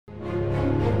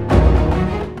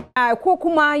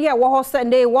Kokuma ye wo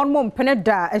Sunday one month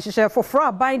peneda ehye foforo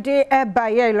abande by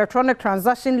electronic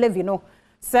transaction levy no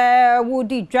se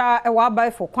wodi dwa e wa buy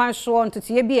for kwan so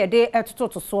ntete bi ede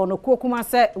etoto so no kokuma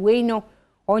se we no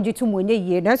onje tu monye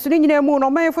yie na so nyina mu no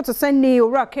man foto sanni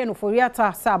owura ken for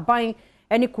riata sa ban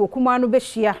eni kokuma no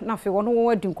behia na fe wono wo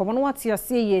adi nkomo no wate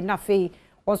ase yie na fe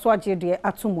wonso age de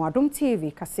atomu Adom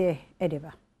TV Kasee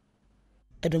edeba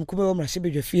Adom kume wo mrahye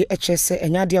bedwafie echese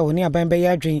enyade a woni aban be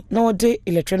yadwen na wode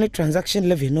electronic transaction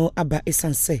levy no aba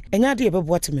esanse enyade e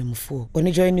bebo atememfo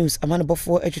oni joy news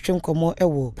amanebofo etwetwe nkomo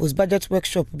ewo post budget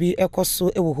workshop bi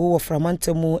ekoso ewo ho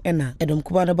woframantemu ena Adom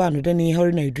kuba na ba no dani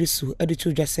hori na idrisu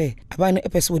editu dwase aban no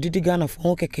epese wodidi Ghana fo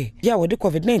ho keke ya wode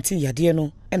covid-19 yade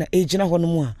no ena ejina ho no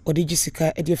mu a ode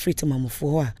gisika ede free temamfo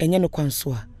ho a enye no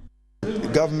kwanso a the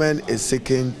government is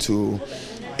seeking to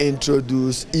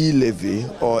introduce e-levy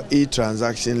or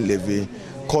e-transaction levy,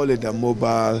 call it a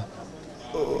mobile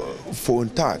phone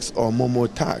tax or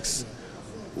Momo tax.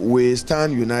 We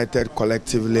stand united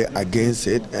collectively against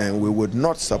it, and we would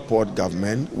not support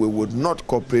government, we would not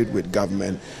cooperate with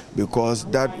government, because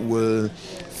that will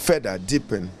further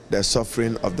deepen the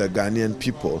suffering of the Ghanaian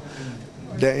people.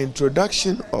 The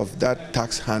introduction of that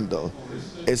tax handle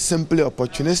is simply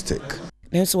opportunistic.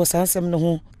 Nenso wasansem no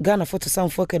ho Ghana foto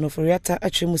samfo ke no foriata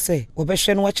atwemu se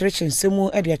obehwe no wakyereke nsemu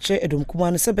ade akye Adom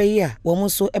kuma no se bayi a wo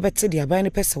nso ebete de aban ne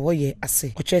pese wo ye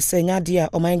ase okye se nyade a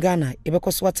oman Ghana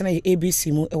ebekoso watena ye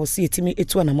ABC mu e wo se yetimi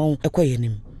etu anamon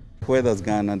ekoyenim. Where does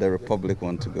Ghana, the Republic,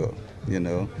 want to go, you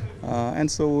know?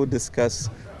 And so we'll discuss,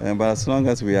 but as long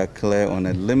as we are clear on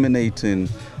eliminating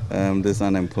this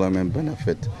unemployment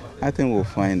benefit, I think we'll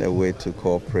find a way to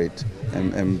cooperate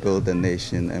and build the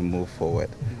nation and move forward.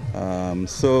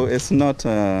 So it's not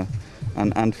an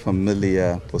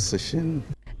unfamiliar position.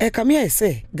 Kamia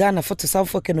say Ghana foto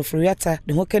samfo ke no foriata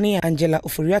de ho kani Angela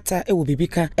oforiata e wo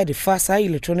bibika e de fa sa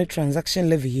electronic transaction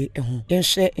levy e ho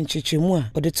yenhye nchichemu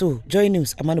a ode to joy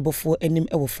news amanebofo anim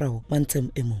e wo frawo mantem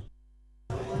emu.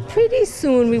 Pretty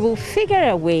soon we will figure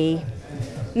a way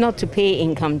not to pay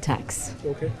income tax.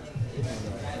 Okay.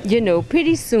 You know,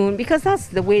 pretty soon, because that's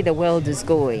the way the world is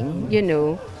going, you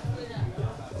know,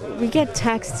 we get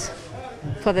taxed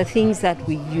for the things that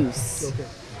we use. Okay.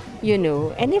 You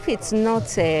know, and if it's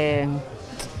not a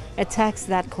tax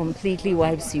that completely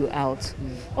wipes you out,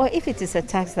 or if it is a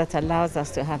tax that allows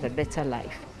us to have a better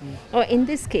life, or in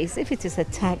this case, if it is a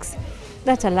tax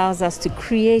that allows us to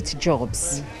create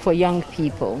jobs for young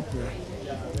people,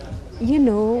 you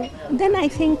know, then I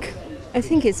think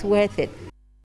it's worth it.